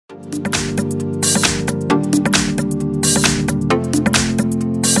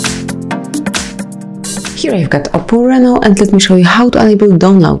Here I've got Oppo Reno, and let me show you how to enable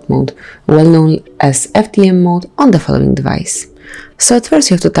download mode, well known as FDM mode, on the following device. So at first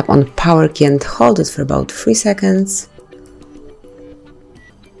you have to tap on power key and hold it for about 3 seconds.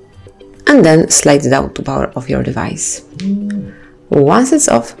 And then slide down to power off your device. Once it's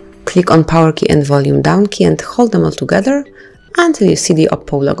off, click on power key and volume down key and hold them all together until you see the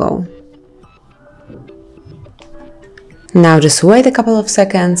Oppo logo. Now just wait a couple of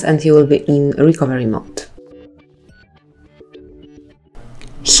seconds and you will be in recovery mode.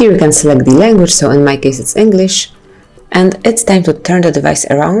 Here you can select the language, so in my case it's English, and it's time to turn the device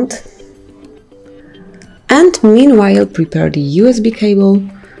around. And meanwhile prepare the USB cable.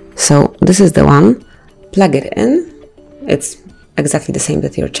 So this is the one, plug it in, it's exactly the same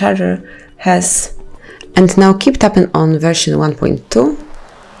that your charger has. And now keep tapping on version 1.2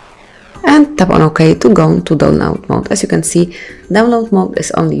 and tap on OK to go to download mode. As you can see, download mode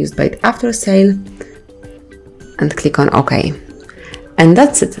is only used by after sale, and click on OK. And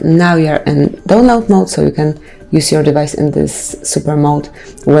that's it, now you are in download mode, so you can use your device in this super mode,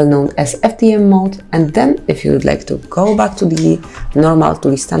 well known as FDM mode. And then if you would like to go back to the normal,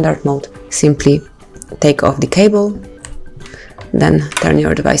 to the standard mode, simply take off the cable, then turn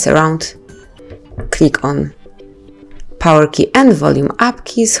your device around, click on power key and volume up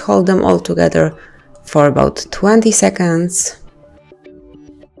keys, hold them all together for about 20 seconds.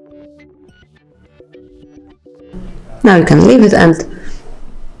 Now you can leave it, and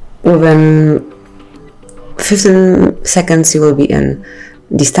within 15 seconds you will be in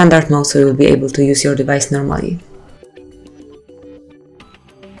the standard mode, so you will be able to use your device normally.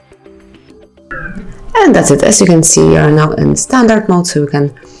 And that's it. As you can see, you are now in standard mode, so you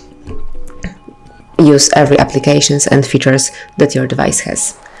can use every applications and features that your device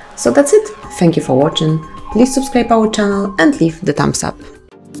has. So that's it. Thank you for watching. Please subscribe our channel and leave the thumbs up.